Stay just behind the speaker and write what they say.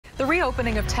The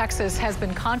reopening of Texas has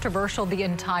been controversial the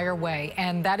entire way,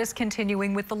 and that is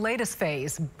continuing with the latest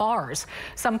phase, bars.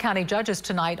 Some county judges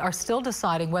tonight are still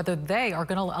deciding whether they are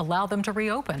going to allow them to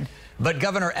reopen. But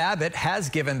Governor Abbott has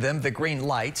given them the green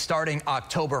light starting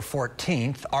October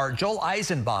 14th. Our Joel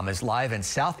Eisenbaum is live in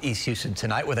Southeast Houston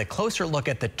tonight with a closer look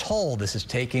at the toll this is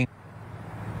taking.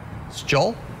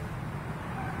 Joel?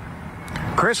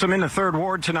 Chris, I'm in the 3rd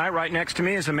Ward tonight. Right next to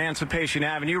me is Emancipation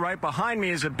Avenue. Right behind me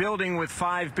is a building with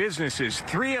 5 businesses.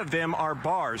 3 of them are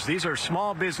bars. These are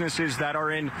small businesses that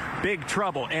are in big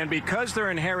trouble. And because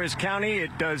they're in Harris County,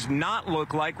 it does not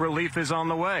look like relief is on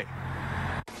the way.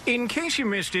 In case you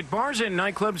missed it, bars and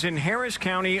nightclubs in Harris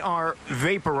County are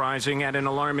vaporizing at an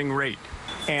alarming rate.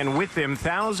 And with them,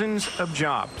 thousands of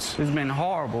jobs. It's been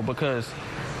horrible because,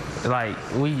 like,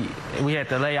 we had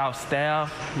to lay off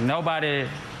staff. Nobody...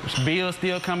 bills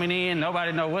still coming in.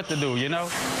 Nobody know what to do, you know?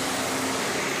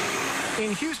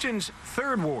 In Houston's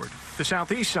 3rd Ward, the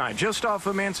southeast side, just off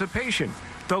Emancipation,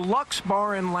 the Lux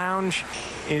Bar and Lounge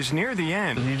is near the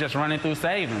end. You're just running through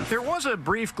savings. There was a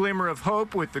brief glimmer of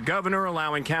hope with the governor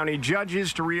allowing county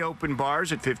judges to reopen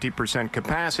bars at 50%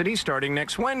 capacity starting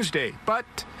next Wednesday. But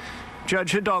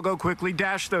Judge Hidalgo quickly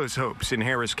dashed those hopes in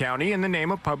Harris County in the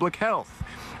name of public health.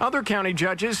 Other county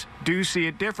judges do see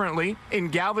it differently. In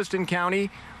Galveston County,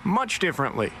 much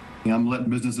differently. I'm letting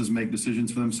businesses make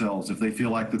decisions for themselves. If they feel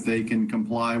like that they can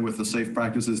comply with the safe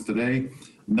practices today,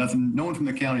 no one from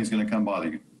the county is going to come bother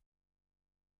you.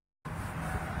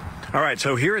 All right,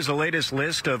 so here is the latest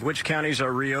list of which counties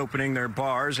are reopening their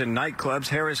bars and nightclubs.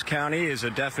 Harris County is a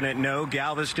definite no.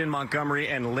 Galveston, Montgomery,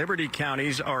 and Liberty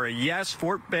counties are a yes.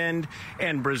 Fort Bend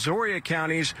and Brazoria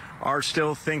counties are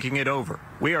still thinking it over.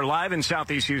 We are live in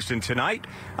Southeast Houston tonight.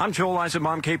 I'm Joel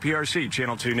Eisenbaum, KPRC,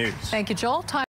 Channel 2 News. Thank you, Joel.